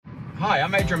Hi,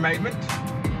 I'm Adrian Maidment,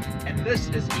 and this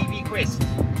is EV Quest.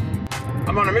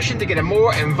 I'm on a mission to get a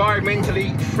more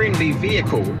environmentally friendly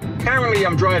vehicle. Currently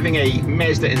I'm driving a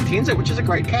Mazda Intenza, which is a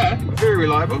great car, very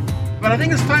reliable, but I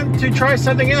think it's time to try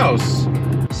something else.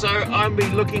 So I'll be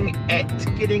looking at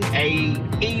getting a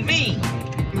EV.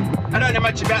 I don't know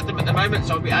much about them at the moment,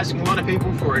 so I'll be asking a lot of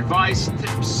people for advice,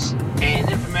 tips and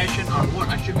information on what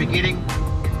I should be getting.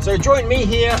 So join me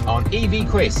here on EV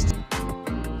Quest.